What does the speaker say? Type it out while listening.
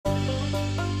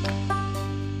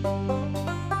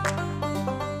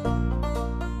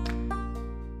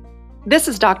This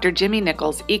is Dr. Jimmy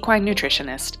Nichols, equine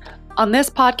nutritionist. On this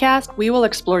podcast, we will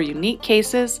explore unique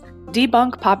cases,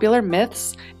 debunk popular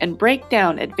myths, and break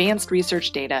down advanced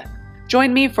research data.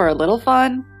 Join me for a little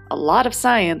fun, a lot of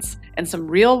science, and some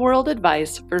real-world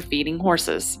advice for feeding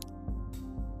horses.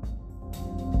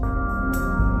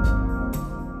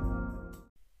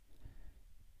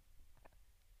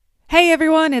 Hey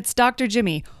everyone, it's Dr.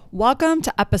 Jimmy. Welcome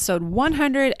to episode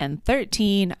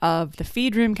 113 of the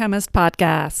Feed Room Chemist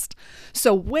podcast.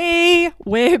 So way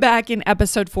back in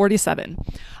episode 47,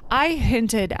 I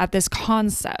hinted at this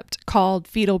concept called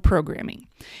fetal programming.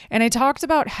 And I talked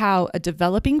about how a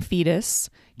developing fetus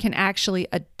can actually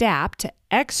adapt to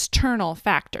external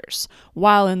factors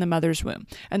while in the mother's womb.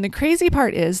 And the crazy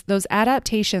part is those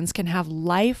adaptations can have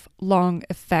lifelong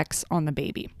effects on the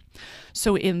baby.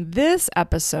 So in this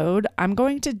episode, I'm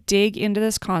going to dig into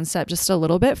this concept just a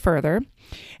little bit further,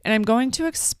 and I'm going to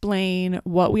explain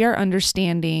what we are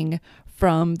understanding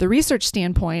from the research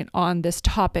standpoint on this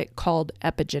topic called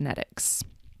epigenetics.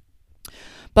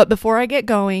 But before I get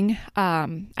going,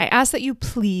 I ask that you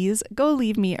please go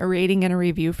leave me a rating and a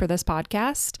review for this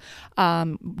podcast.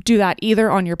 Do that either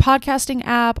on your podcasting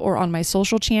app or on my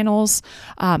social channels.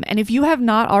 And if you have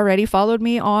not already followed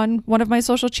me on one of my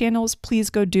social channels, please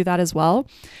go do that as well.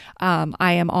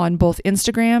 I am on both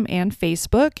Instagram and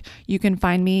Facebook. You can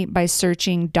find me by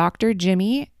searching Dr.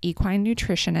 Jimmy, equine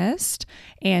nutritionist,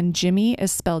 and Jimmy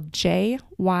is spelled Jyme.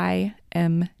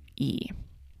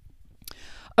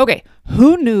 Okay,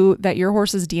 who knew that your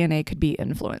horse's DNA could be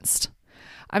influenced?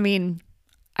 I mean,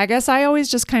 I guess I always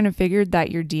just kind of figured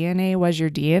that your DNA was your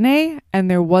DNA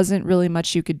and there wasn't really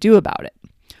much you could do about it.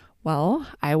 Well,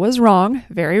 I was wrong,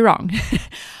 very wrong.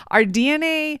 Our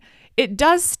DNA, it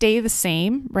does stay the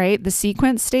same, right? The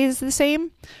sequence stays the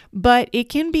same, but it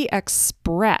can be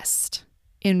expressed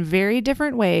in very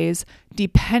different ways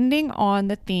depending on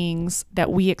the things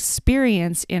that we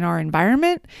experience in our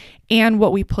environment and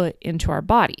what we put into our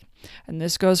body. And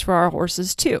this goes for our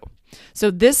horses too. So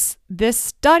this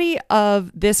study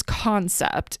of this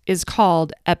concept is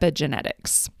called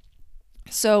epigenetics.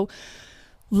 So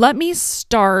let me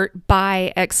start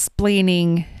by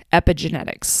explaining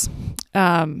epigenetics.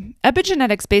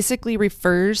 Epigenetics basically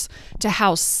refers to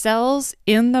how cells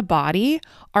in the body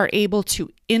are able to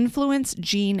influence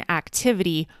gene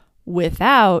activity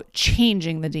without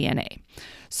changing the DNA.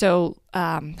 So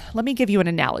let me give you an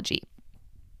analogy.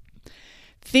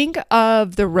 Think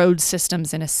of the road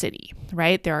systems in a city,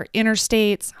 right? There are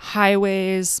interstates,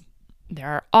 highways, there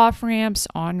are off-ramps,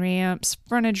 on-ramps,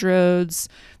 frontage roads,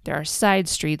 there are side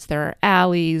streets, there are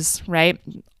alleys, right?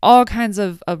 All kinds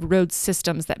of road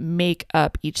systems that make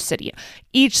up each city.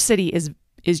 Each city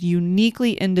is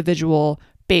uniquely individual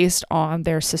based on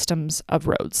their systems of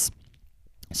roads.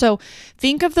 So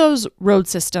think of those road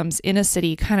systems in a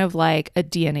city kind of like a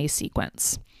DNA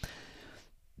sequence.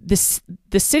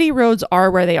 The city roads are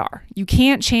where they are. You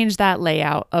can't change that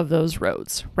layout of those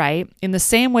roads, right? In the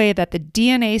same way that the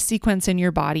DNA sequence in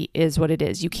your body is what it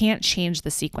is. You can't change the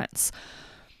sequence.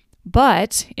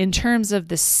 But in terms of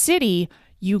the city,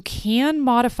 you can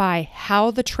modify how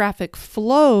the traffic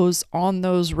flows on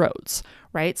those roads,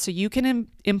 right? So you can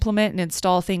implement and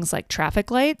install things like traffic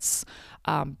lights,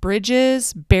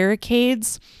 bridges,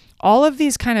 barricades, all of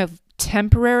these kind of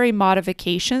temporary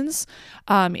modifications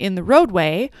in the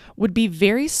roadway would be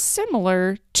very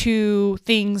similar to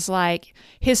things like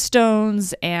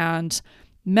histones and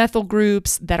methyl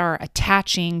groups that are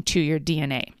attaching to your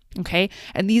DNA. Okay.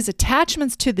 And these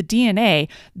attachments to the DNA,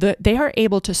 they are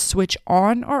able to switch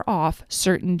on or off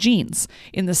certain genes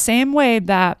in the same way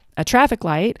that a traffic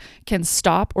light can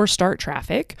stop or start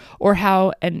traffic, or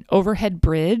how an overhead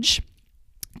bridge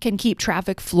can keep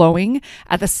traffic flowing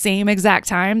at the same exact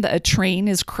time that a train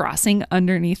is crossing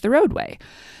underneath the roadway.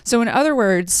 So in other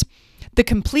words, the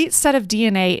complete set of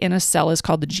DNA in a cell is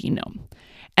called the genome.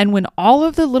 And when all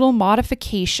of the little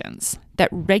modifications that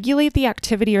regulate the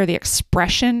activity or the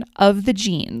expression of the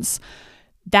genes,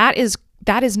 that is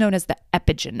known as the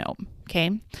epigenome,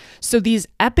 okay? So these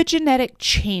epigenetic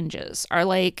changes are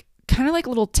kind of like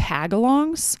little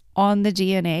tag-alongs on the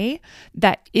DNA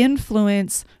that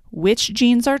influence which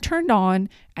genes are turned on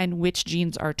and which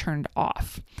genes are turned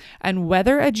off. And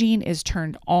whether a gene is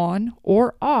turned on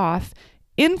or off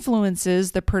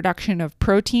influences the production of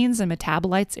proteins and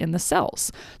metabolites in the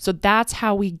cells. So that's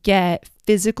how we get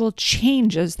physical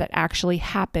changes that actually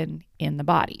happen in the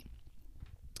body.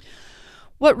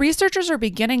 What researchers are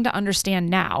beginning to understand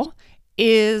now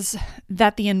is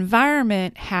that the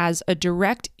environment has a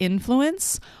direct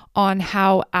influence on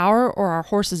how our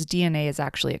horse's DNA is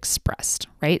actually expressed,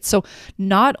 right? So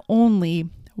not only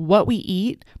what we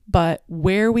eat, but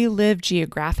where we live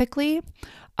geographically,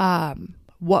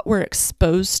 what we're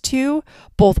exposed to,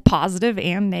 both positive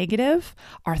and negative,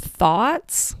 our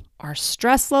thoughts, our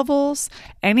stress levels,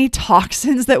 any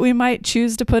toxins that we might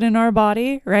choose to put in our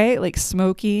body, right? Like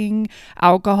smoking,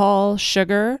 alcohol,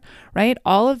 sugar, right?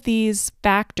 All of these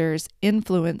factors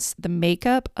influence the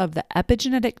makeup of the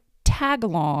epigenetic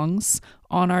tag-alongs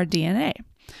on our DNA,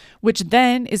 which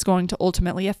then is going to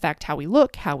ultimately affect how we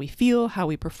look, how we feel, how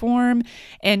we perform,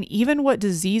 and even what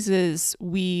diseases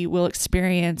we will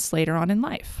experience later on in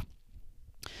life.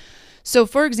 So,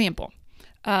 for example,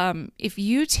 if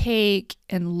you take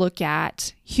and look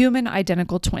at human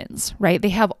identical twins, right? They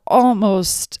have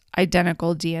almost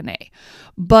identical DNA,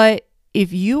 but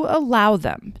if you allow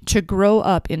them to grow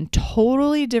up in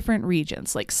totally different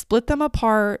regions, like split them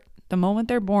apart the moment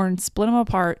they're born, split them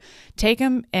apart, take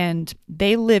them, and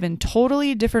they live in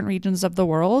totally different regions of the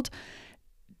world,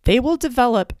 they will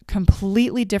develop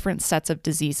completely different sets of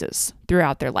diseases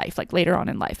throughout their life, like later on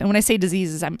in life. And when I say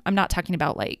diseases, I'm not talking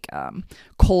about like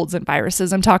colds and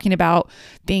viruses. I'm talking about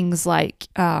things like,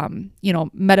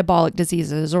 metabolic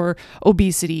diseases or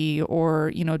obesity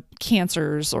or,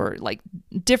 cancers or like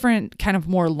different kind of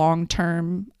more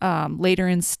long-term, later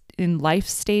in life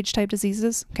stage type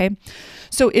diseases. Okay.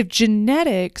 So if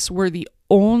genetics were the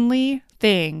only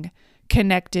thing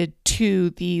connected to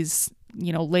these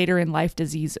later in life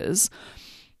diseases,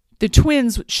 the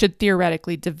twins should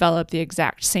theoretically develop the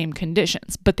exact same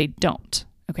conditions, but they don't.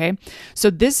 Okay. So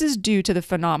this is due to the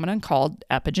phenomenon called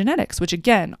epigenetics, which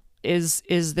again is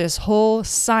this whole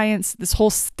science, this whole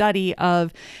study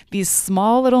of these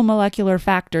small little molecular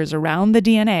factors around the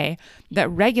DNA that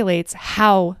regulates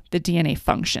how the DNA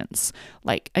functions.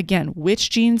 Like again, which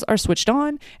genes are switched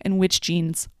on and which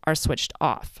genes are switched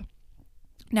off.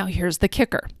 Now here's the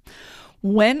kicker.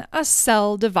 When a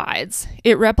cell divides,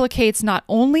 it replicates not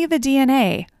only the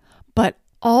DNA, but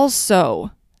also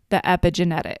the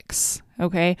epigenetics.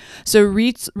 Okay. So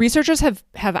researchers have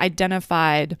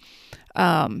identified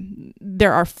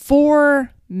there are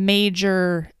 4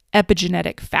 major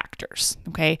epigenetic factors.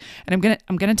 Okay. And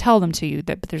I'm gonna tell them to you,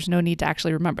 but there's no need to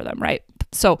actually remember them, right?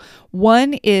 So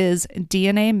one is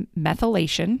DNA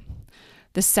methylation.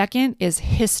 The second is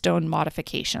histone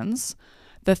modifications.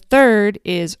 The third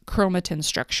is chromatin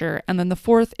structure. And then the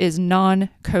fourth is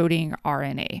non-coding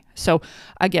RNA. So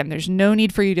again, there's no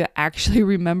need for you to actually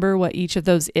remember what each of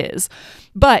those is.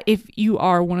 But if you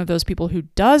are one of those people who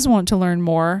does want to learn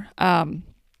more, I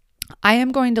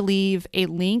am going to leave a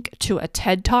link to a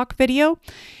TED Talk video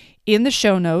in the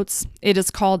show notes. It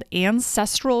is called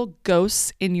Ancestral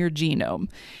Ghosts in Your Genome.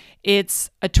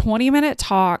 It's a 20-minute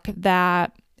talk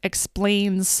that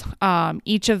explains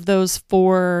each of those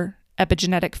 4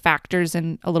 epigenetic factors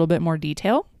in a little bit more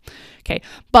detail. Okay.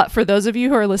 But for those of you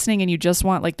who are listening and you just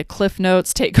want like the Cliff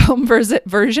Notes take home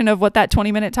version of what that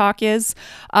 20-minute talk is,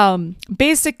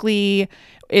 basically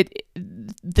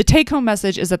the take home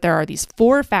message is that there are these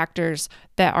 4 factors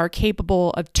that are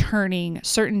capable of turning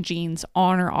certain genes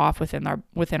on or off within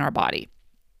our body.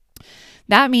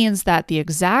 That means that the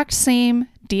exact same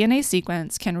DNA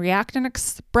sequence can react and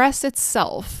express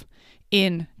itself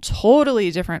in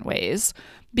totally different ways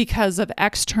because of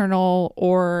external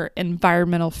or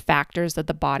environmental factors that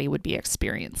the body would be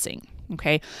experiencing.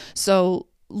 Okay. So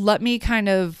let me kind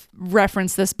of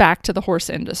reference this back to the horse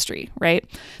industry, right?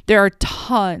 There are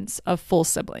tons of full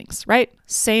siblings, right?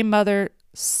 Same mother,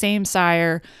 same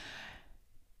sire.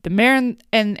 The mare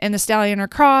and the stallion are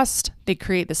crossed. They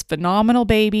create this phenomenal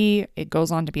baby. It goes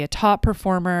on to be a top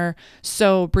performer.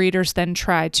 So breeders then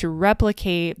try to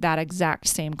replicate that exact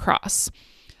same cross.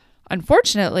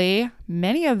 Unfortunately,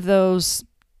 many of those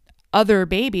other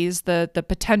babies, the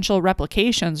potential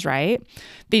replications, right?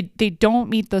 They don't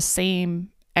meet the same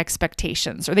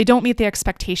expectations, or they don't meet the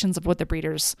expectations of what the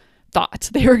breeders thought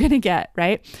they were going to get,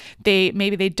 right?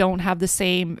 Maybe they don't have the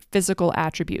same physical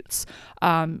attributes.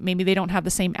 Maybe they don't have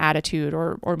the same attitude,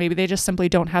 or maybe they just simply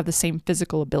don't have the same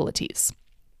physical abilities.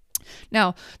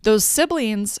 Now, those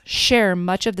siblings share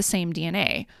much of the same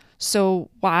DNA. So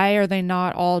why are they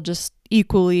not all just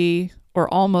equally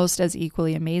or almost as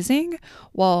equally amazing?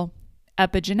 Well,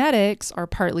 epigenetics are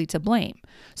partly to blame.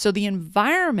 So the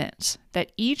environment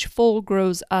that each foal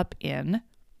grows up in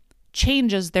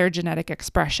changes their genetic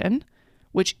expression,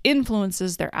 which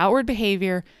influences their outward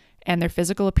behavior and their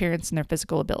physical appearance and their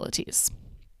physical abilities.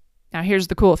 Now, here's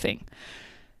the cool thing.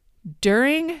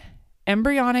 During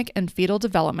embryonic and fetal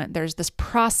development, there's this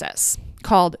process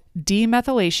called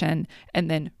demethylation and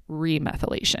then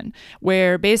remethylation,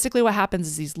 where basically what happens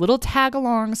is these little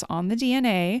tag-alongs on the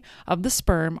DNA of the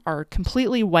sperm are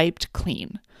completely wiped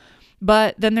clean.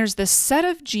 But then there's this set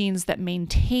of genes that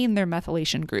maintain their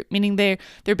methylation group, meaning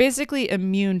they're basically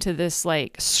immune to this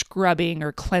like scrubbing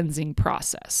or cleansing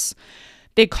process.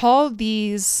 They call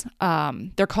these,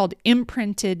 they're called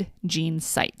imprinted gene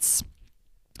sites.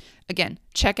 Again,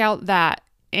 check out that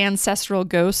Ancestral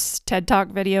Ghosts TED Talk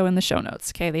video in the show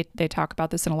notes. Okay, they talk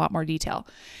about this in a lot more detail.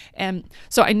 And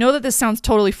so I know that this sounds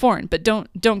totally foreign, but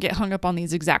don't get hung up on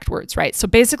these exact words, right? So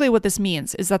basically what this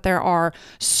means is that there are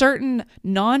certain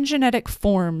non-genetic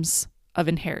forms of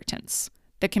inheritance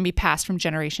that can be passed from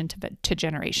generation to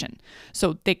generation.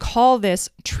 So they call this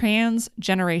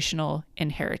transgenerational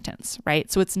inheritance,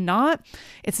 right? So it's not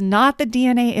the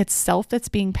DNA itself that's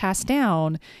being passed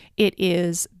down. It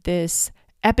is this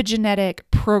epigenetic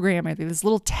programming, these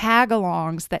little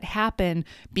tag-alongs that happen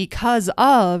because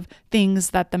of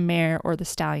things that the mare or the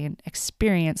stallion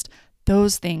experienced.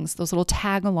 Those things, those little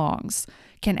tag-alongs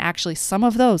some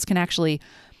of those can actually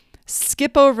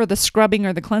skip over the scrubbing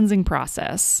or the cleansing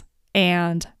process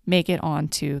and make it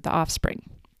onto the offspring.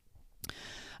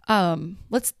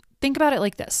 Let's think about it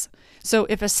like this. So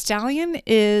if a stallion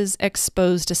is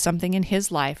exposed to something in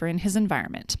his life or in his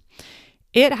environment,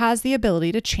 it has the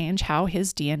ability to change how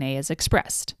his DNA is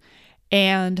expressed.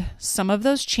 And some of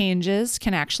those changes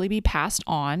can actually be passed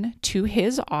on to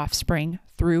his offspring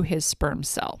through his sperm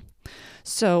cell.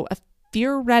 So a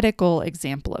theoretical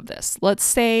example of this, let's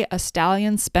say a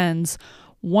stallion spends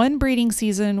one breeding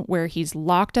season where he's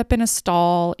locked up in a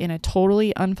stall in a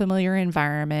totally unfamiliar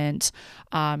environment.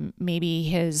 Maybe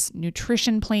his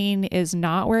nutrition plane is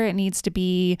not where it needs to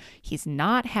be. He's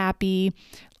not happy.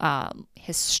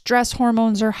 His stress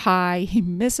hormones are high. He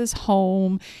misses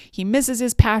home. He misses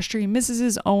his pasture. He misses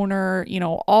his owner.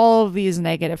 All of these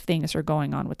negative things are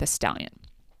going on with the stallion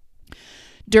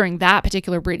during that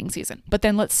particular breeding season. But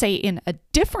then let's say in a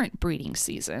different breeding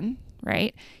season,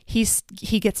 right? He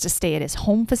gets to stay at his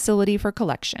home facility for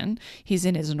collection. He's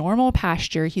in his normal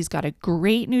pasture. He's got a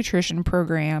great nutrition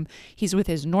program. He's with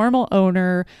his normal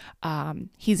owner.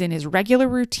 He's in his regular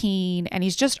routine, and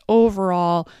he's just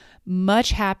overall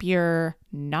much happier,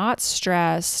 not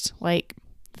stressed, like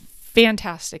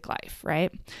fantastic life,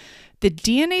 right? The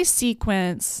DNA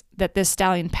sequence that this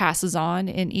stallion passes on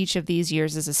in each of these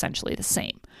years is essentially the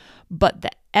same, but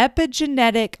the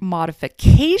epigenetic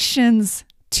modifications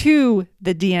to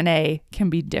the DNA can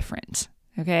be different,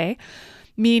 okay?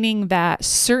 Meaning that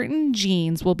certain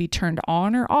genes will be turned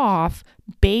on or off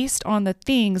based on the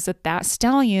things that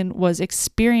stallion was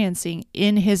experiencing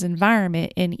in his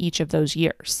environment in each of those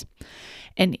years.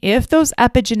 And if those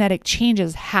epigenetic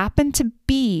changes happen to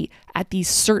be at these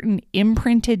certain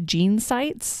imprinted gene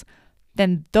sites,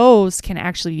 then those can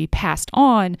actually be passed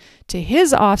on to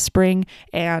his offspring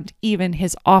and even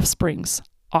his offspring's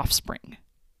offspring.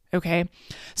 Okay,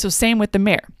 so same with the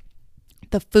mare.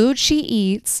 The food she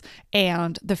eats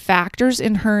and the factors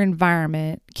in her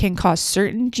environment can cause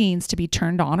certain genes to be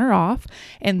turned on or off,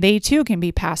 and they too can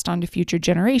be passed on to future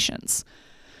generations.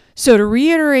 So to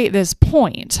reiterate this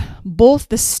point, both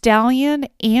the stallion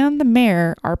and the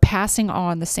mare are passing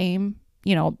on the same,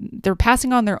 they're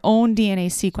passing on their own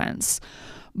DNA sequence.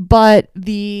 But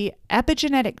the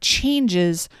epigenetic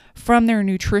changes from their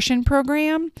nutrition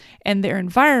program and their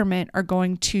environment are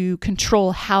going to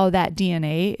control how that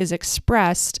DNA is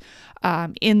expressed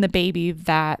in the baby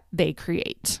that they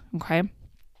create. Okay.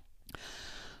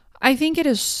 I think it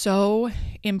is so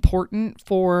important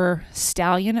for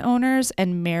stallion owners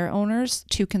and mare owners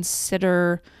to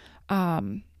consider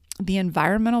the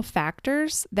environmental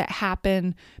factors that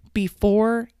happen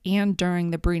before and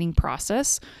during the breeding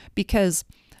process, because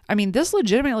this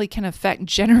legitimately can affect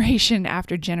generation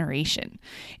after generation.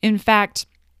 In fact,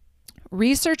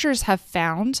 researchers have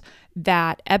found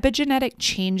that epigenetic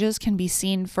changes can be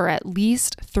seen for at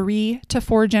least 3 to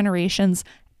 4 generations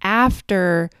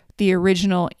after the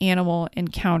original animal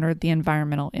encountered the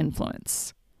environmental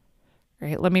influence.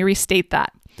 Right? Let me restate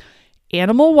that.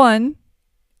 Animal 1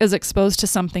 is exposed to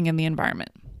something in the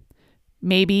environment.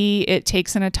 Maybe it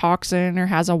takes in a toxin or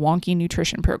has a wonky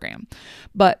nutrition program,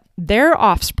 but their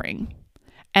offspring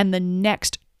and the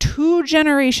next 2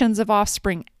 generations of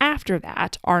offspring after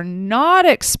that are not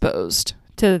exposed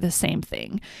to the same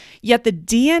thing. Yet the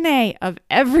DNA of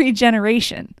every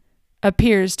generation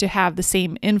appears to have the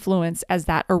same influence as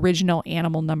that original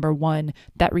animal number 1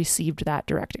 that received that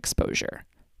direct exposure.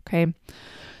 Okay.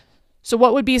 So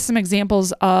what would be some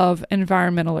examples of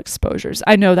environmental exposures?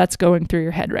 I know that's going through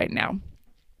your head right now.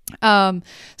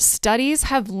 Studies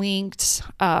have linked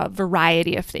a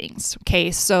variety of things. Okay,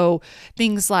 so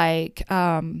things like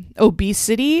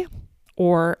obesity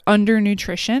or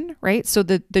undernutrition, right? So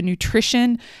the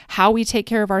nutrition, how we take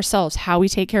care of ourselves, how we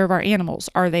take care of our animals.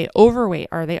 Are they overweight?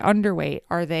 Are they underweight?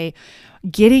 Are they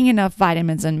getting enough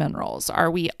vitamins and minerals?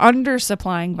 Are we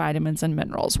undersupplying vitamins and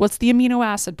minerals? What's the amino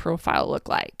acid profile look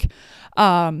like?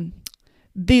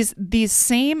 These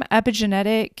same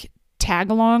epigenetic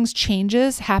tag-alongs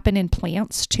changes happen in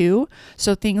plants too.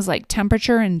 So things like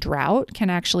temperature and drought can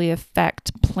actually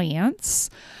affect plants.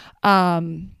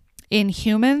 In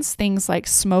humans, things like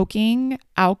smoking,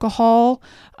 alcohol,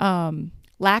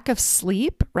 lack of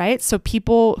sleep, right? So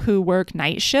people who work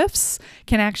night shifts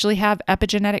can actually have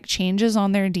epigenetic changes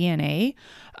on their DNA.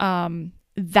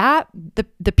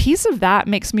 The piece of that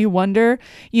makes me wonder,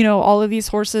 all of these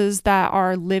horses that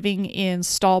are living in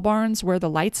stall barns where the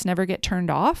lights never get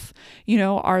turned off,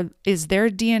 is their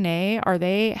DNA, are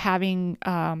they having,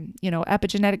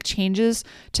 epigenetic changes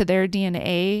to their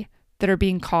DNA that are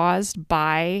being caused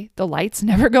by the lights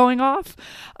never going off?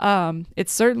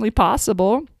 It's certainly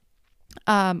possible.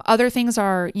 Other things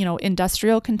are,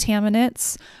 industrial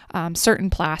contaminants,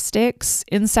 certain plastics,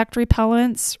 insect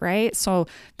repellents, right? So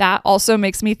that also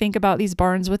makes me think about these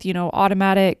barns with,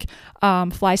 automatic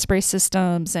fly spray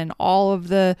systems and all of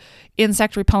the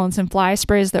insect repellents and fly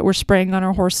sprays that we're spraying on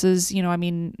our horses.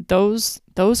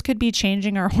 Those could be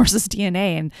changing our horse's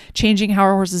DNA and changing how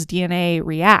our horse's DNA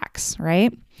reacts,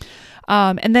 right?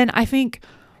 And then I think,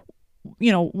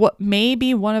 what may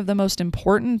be one of the most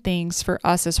important things for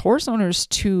us as horse owners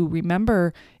to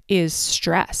remember is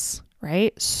stress,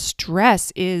 right?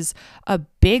 Stress is a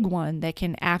big one that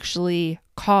can actually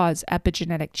cause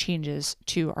epigenetic changes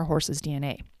to our horse's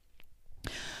DNA.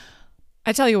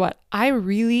 I tell you what, I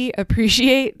really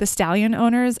appreciate the stallion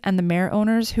owners and the mare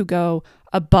owners who go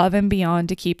above and beyond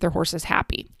to keep their horses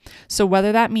happy. So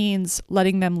whether that means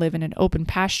letting them live in an open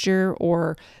pasture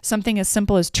or something as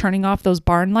simple as turning off those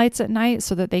barn lights at night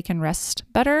so that they can rest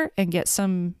better and get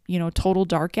some, total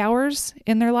dark hours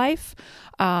in their life,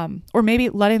 or maybe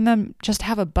letting them just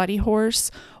have a buddy horse,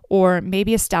 or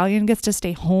maybe a stallion gets to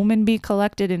stay home and be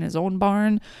collected in his own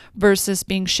barn versus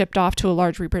being shipped off to a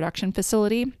large reproduction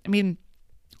facility. I mean,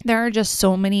 there are just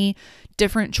so many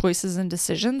different choices and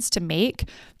decisions to make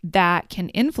that can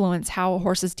influence how a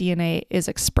horse's DNA is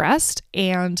expressed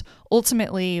and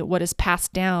ultimately what is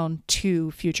passed down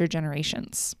to future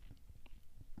generations.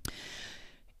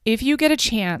 If you get a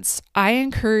chance, I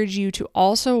encourage you to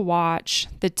also watch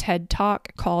the TED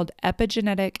Talk called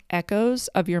Epigenetic Echoes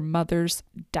of Your Mother's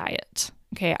Diet.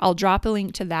 Okay, I'll drop a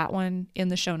link to that one in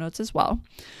the show notes as well.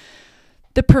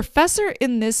 The professor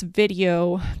in this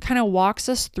video kind of walks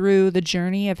us through the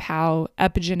journey of how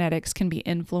epigenetics can be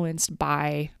influenced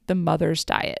by the mother's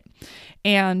diet.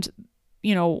 And,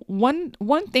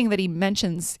 one thing that he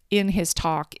mentions in his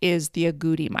talk is the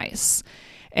agouti mice.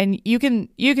 And you can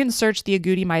search the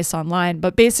agouti mice online,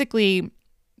 but basically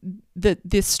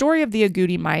the story of the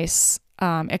agouti mice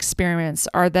experiments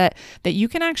are that you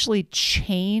can actually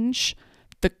change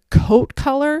the coat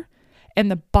color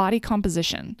and the body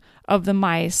composition of the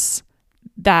mice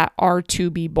that are to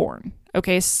be born.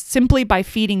 Okay, simply by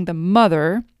feeding the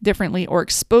mother differently or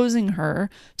exposing her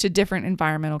to different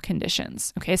environmental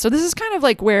conditions. Okay, so this is kind of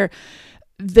like where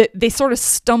they sort of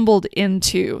stumbled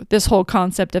into this whole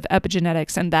concept of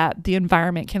epigenetics and that the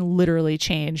environment can literally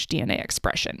change DNA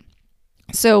expression.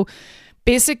 So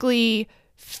basically,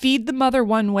 feed the mother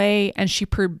one way and she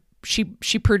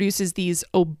produces these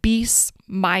obese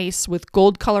mice with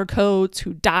gold color coats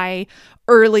who die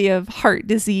early of heart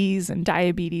disease and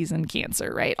diabetes and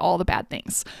cancer, right? All the bad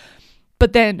things.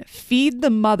 But then feed the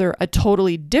mother a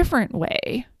totally different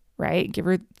way, right? Give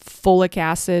her folic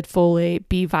acid, folate,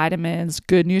 B vitamins,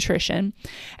 good nutrition.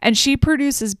 And she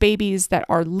produces babies that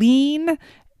are lean,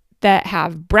 that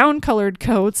have brown colored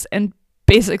coats and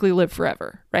basically live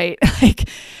forever, right?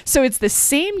 So it's the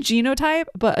same genotype,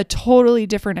 but a totally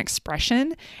different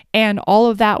expression. And all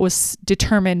of that was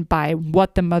determined by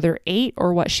what the mother ate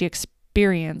or what she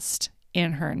experienced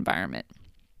in her environment.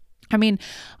 I mean,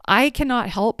 I cannot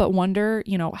help but wonder,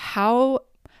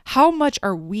 how much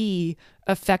are we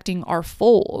affecting our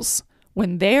foals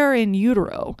when they're in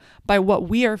utero by what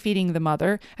we are feeding the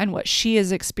mother and what she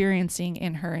is experiencing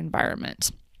in her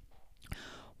environment?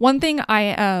 One thing I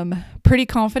am pretty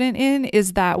confident in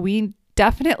is that we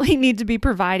definitely need to be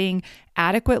providing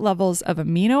adequate levels of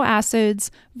amino acids,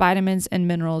 vitamins, and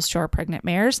minerals to our pregnant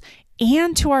mares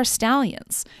and to our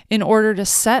stallions in order to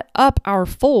set up our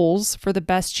foals for the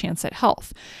best chance at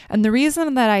health. And the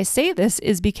reason that I say this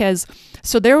is because,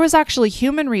 there was actually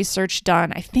human research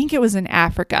done, I think it was in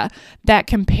Africa, that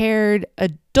compared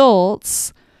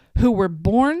adults who were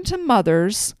born to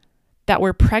mothers that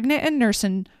were pregnant and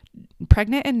nursing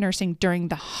pregnant and nursing during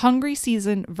the hungry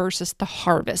season versus the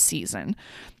harvest season.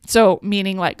 So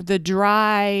meaning like the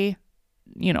dried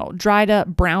up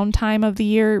brown time of the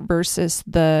year versus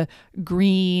the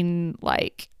green,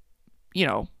 like,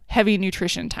 heavy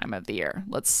nutrition time of the year.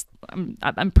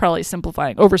 I'm probably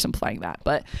oversimplifying that,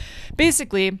 but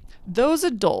basically those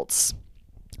adults,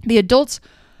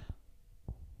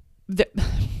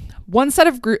 one set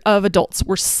of adults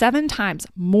were 7 times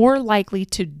more likely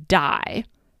to die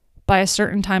by a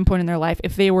certain time point in their life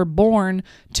if they were born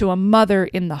to a mother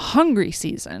in the hungry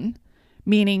season,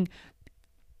 meaning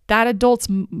that adult's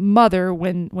mother,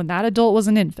 when that adult was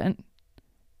an infant,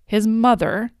 his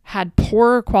mother had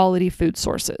poorer quality food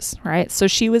sources, right? So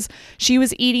she was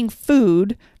eating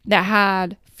food that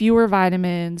had fewer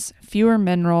vitamins, fewer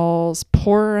minerals,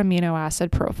 poorer amino acid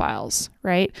profiles,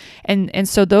 right? And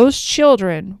so those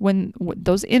children,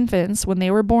 those infants, when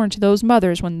they were born to those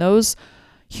mothers, when those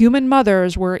human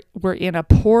mothers were in a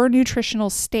poor nutritional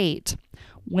state,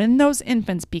 when those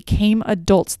infants became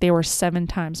adults, they were 7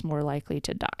 times more likely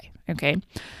to die, okay?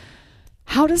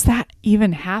 How does that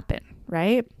even happen,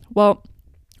 right? Well,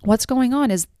 what's going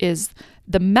on is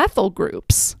the methyl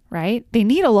groups, right? They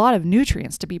need a lot of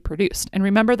nutrients to be produced. And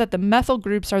remember that the methyl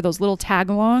groups are those little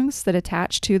tag-alongs that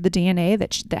attach to the DNA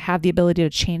that have the ability to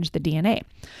change the DNA.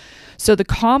 So the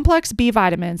complex B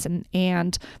vitamins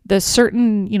and the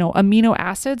certain, amino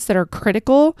acids that are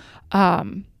critical,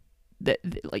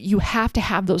 you have to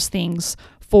have those things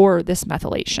for this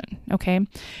methylation, okay?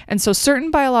 And so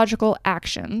certain biological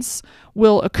actions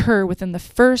will occur within the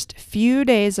first few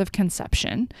days of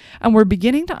conception, and we're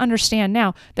beginning to understand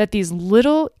now that these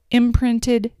little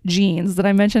imprinted genes that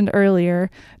I mentioned earlier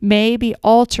may be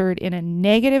altered in a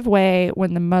negative way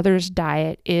when the mother's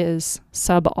diet is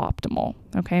suboptimal,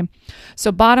 okay?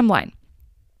 So bottom line,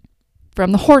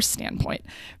 from the horse standpoint,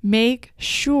 make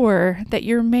sure that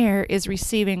your mare is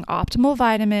receiving optimal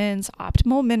vitamins,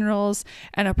 optimal minerals,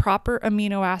 and a proper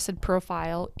amino acid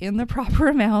profile in the proper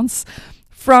amounts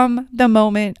from the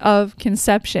moment of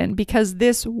conception, because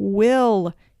this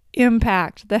will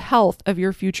impact the health of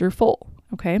your future foal,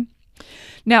 okay?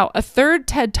 Now, a third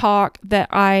TED Talk that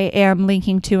I am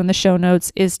linking to in the show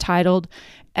notes is titled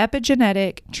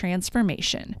Epigenetic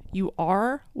Transformation. You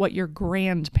are what your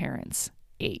grandparents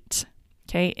ate.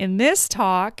 Okay, in this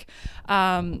talk,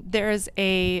 there's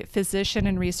a physician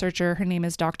and researcher. Her name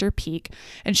is Dr. Peak,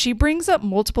 and she brings up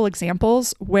multiple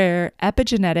examples where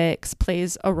epigenetics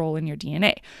plays a role in your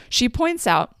DNA. She points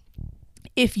out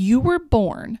if you were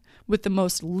born with the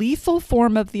most lethal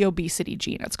form of the obesity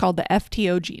gene, it's called the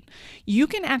FTO gene, you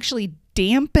can actually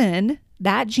dampen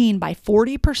that gene by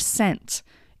 40%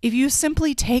 if you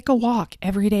simply take a walk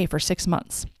every day for 6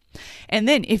 months. And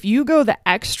then if you go the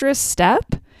extra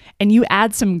step and you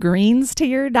add some greens to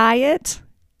your diet,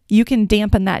 you can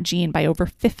dampen that gene by over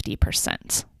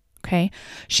 50%. Okay.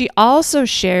 She also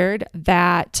shared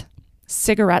that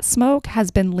cigarette smoke has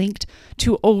been linked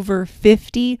to over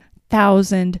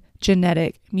 50,000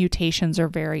 genetic mutations or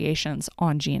variations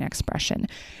on gene expression,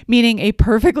 meaning a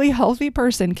perfectly healthy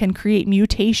person can create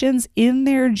mutations in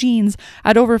their genes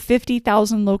at over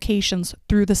 50,000 locations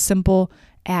through the simple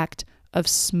act of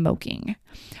smoking.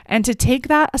 And to take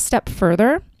that a step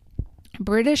further,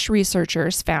 British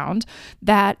researchers found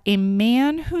that a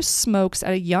man who smokes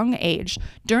at a young age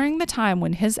during the time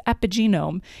when his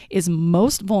epigenome is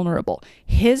most vulnerable,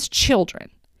 his children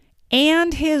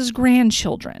and his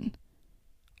grandchildren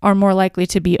are more likely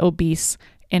to be obese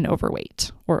and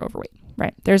overweight,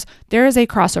 right? There is a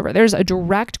crossover. There's a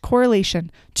direct correlation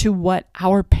to what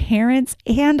our parents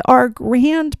and our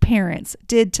grandparents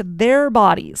did to their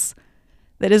bodies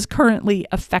that is currently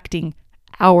affecting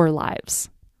our lives,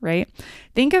 right?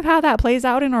 Think of how that plays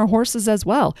out in our horses as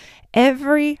well.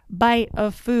 Every bite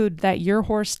of food that your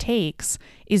horse takes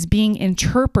is being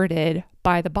interpreted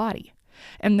by the body,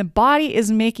 and the body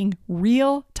is making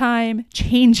real-time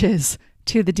changes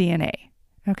to the DNA,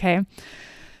 okay?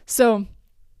 So,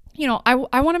 I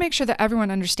want to make sure that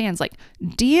everyone understands, like,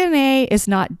 DNA is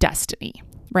not destiny,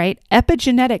 right?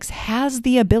 Epigenetics has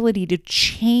the ability to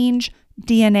change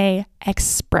DNA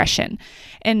expression.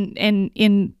 And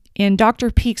in Dr.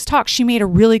 Peak's talk, she made a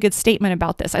really good statement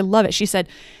about this. I love it. She said,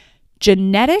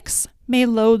 genetics may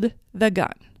load the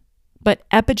gun, but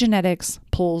epigenetics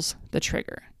pulls the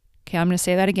trigger. Okay, I'm going to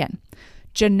say that again.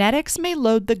 Genetics may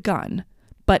load the gun,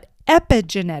 but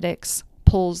epigenetics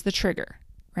pulls the trigger,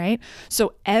 right?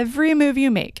 So every move you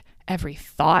make, every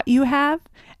thought you have,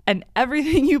 and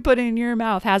everything you put in your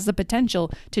mouth has the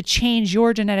potential to change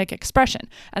your genetic expression.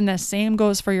 And the same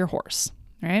goes for your horse,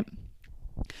 right?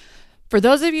 For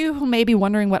those of you who may be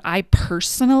wondering what I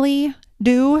personally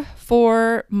do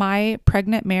for my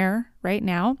pregnant mare right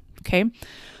now, okay?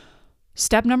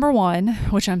 Step number 1,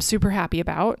 which I'm super happy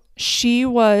about, she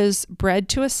was bred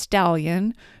to a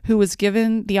stallion who was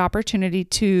given the opportunity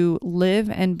to live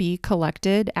and be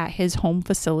collected at his home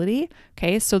facility.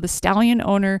 Okay, so the stallion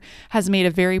owner has made a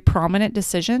very prominent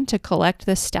decision to collect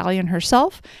this stallion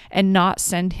herself and not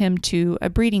send him to a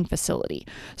breeding facility.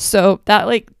 So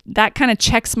that kind of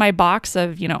checks my box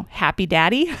of, happy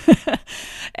daddy.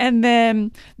 And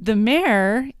then the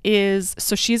mare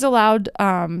she's allowed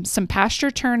some pasture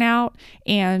turnout,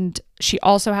 and she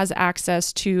also has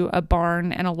access to a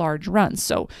barn and a large run.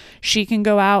 So she can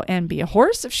go out and be a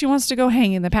horse if she wants to go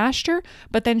hang in the pasture,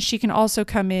 but then she can also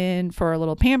come in for a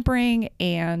little pampering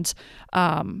and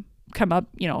come up,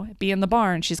 be in the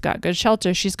barn. She's got good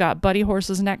shelter. She's got buddy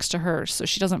horses next to her, so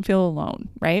she doesn't feel alone,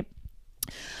 right?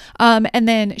 And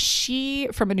then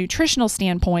from a nutritional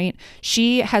standpoint,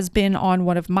 she has been on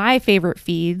one of my favorite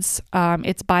feeds.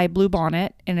 It's by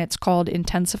Bluebonnet, and it's called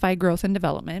Intensify Growth and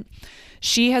Development.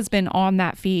 She has been on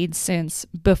that feed since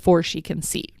before she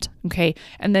conceived. Okay.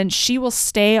 And then she will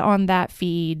stay on that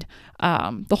feed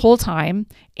the whole time.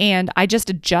 And I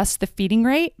just adjust the feeding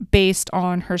rate based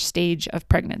on her stage of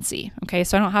pregnancy. Okay.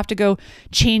 So I don't have to go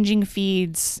changing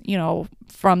feeds,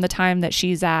 from the time that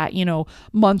she's at,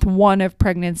 month 1 of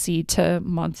pregnancy to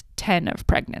month 10 of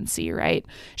pregnancy, right?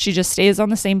 She just stays on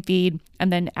the same feed.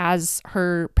 And then as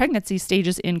her pregnancy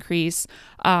stages increase,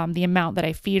 the amount that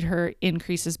I feed her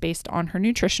increases based on her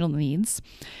nutritional needs.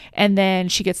 And then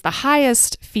she gets the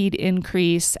highest feed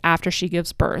increase after she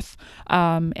gives birth,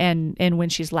 and when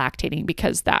she's lactating,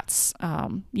 because that's,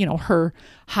 her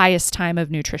highest time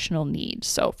of nutritional need.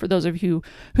 So for those of you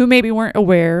who maybe weren't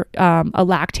aware, a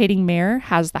lactating mare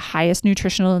has the highest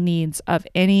nutritional needs of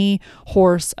any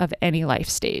horse of any life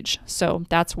stage. So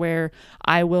that's where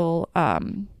I will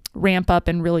ramp up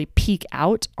and really peak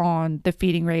out on the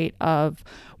feeding rate of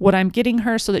what I'm getting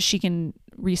her so that she can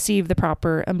receive the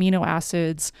proper amino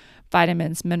acids,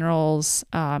 vitamins, minerals,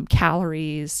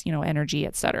 calories, energy,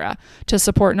 etc., to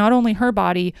support not only her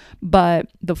body, but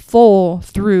the foal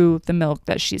through the milk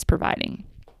that she's providing.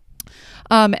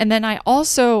 And then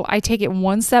I take it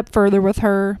one step further with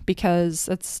her, because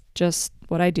that's just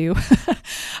what I do.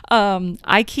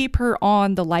 I keep her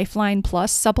on the Lifeline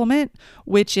Plus supplement,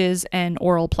 which is an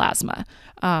oral plasma.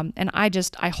 And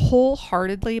I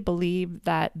wholeheartedly believe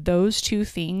that those two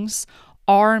things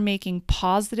are making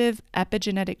positive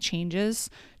epigenetic changes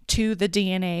to the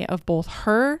DNA of both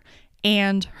her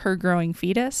and her growing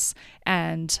fetus,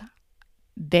 and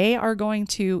they are going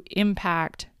to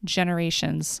impact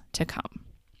generations to come.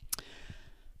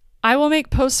 I will make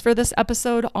posts for this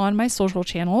episode on my social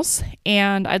channels,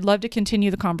 and I'd love to continue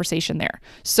the conversation there.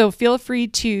 So feel free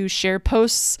to share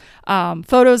posts,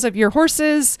 photos of your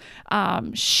horses,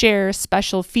 share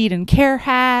special feed and care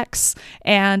hacks,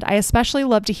 and I especially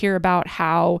love to hear about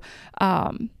how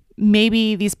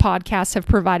maybe these podcasts have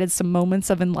provided some moments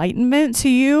of enlightenment to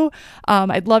you.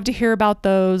 I'd love to hear about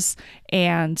those.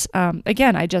 And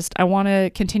again, I want to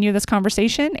continue this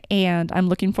conversation, and I'm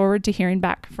looking forward to hearing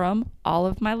back from all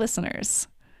of my listeners.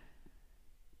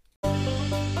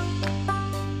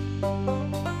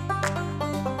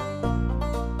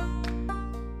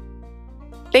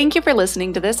 Thank you for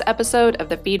listening to this episode of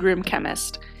The Feed Room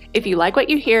Chemist. If you like what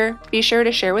you hear, be sure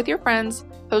to share with your friends,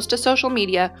 post to social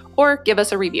media, or give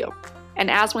us a review.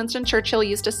 And as Winston Churchill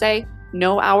used to say,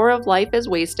 no hour of life is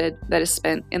wasted that is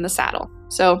spent in the saddle.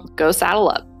 So go saddle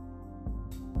up.